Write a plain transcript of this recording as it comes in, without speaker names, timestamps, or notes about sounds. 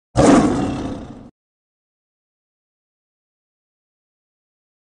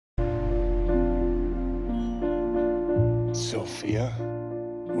Sophia,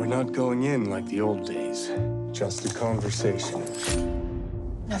 we're not going in like the old days. Just a conversation.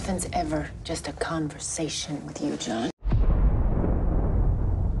 Nothing's ever just a conversation with you, John.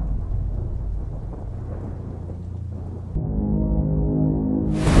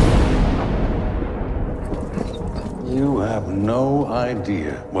 You have no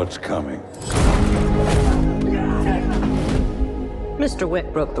idea what's coming. Mr.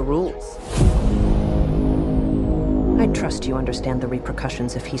 Wick broke the rules. I trust you understand the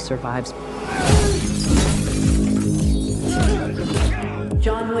repercussions if he survives.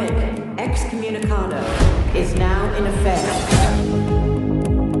 John Wick, excommunicado, is now in effect.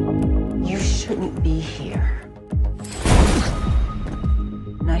 You shouldn't be here.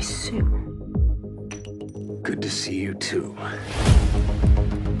 Nice suit. Good to see you, too.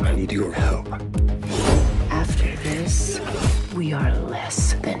 I need your help. After this, we are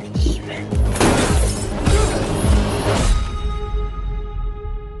less than even.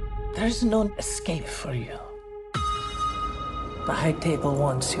 There's no escape for you. The High Table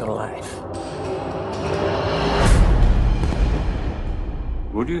wants your life.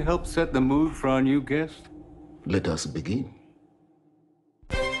 Would you help set the mood for our new guest? Let us begin.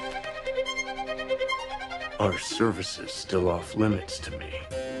 Our service is still off limits to me.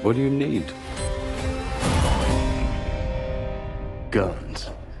 What do you need?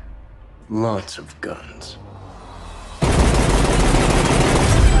 Guns. Lots of guns.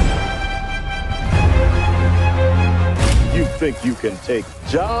 You think you can take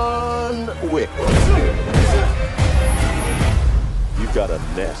John Wick? You've got a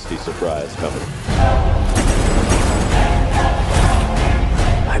nasty surprise coming.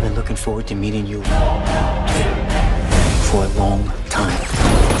 I've been looking forward to meeting you for a long time.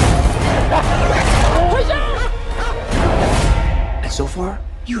 And so far,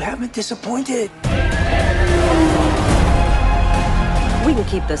 you haven't disappointed. We can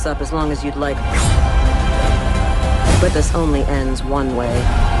keep this up as long as you'd like. But this only ends one way.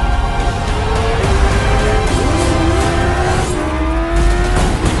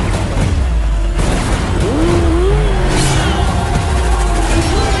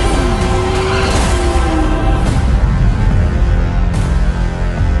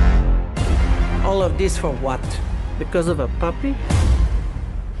 All of this for what? Because of a puppy?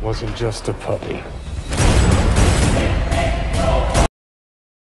 Wasn't just a puppy.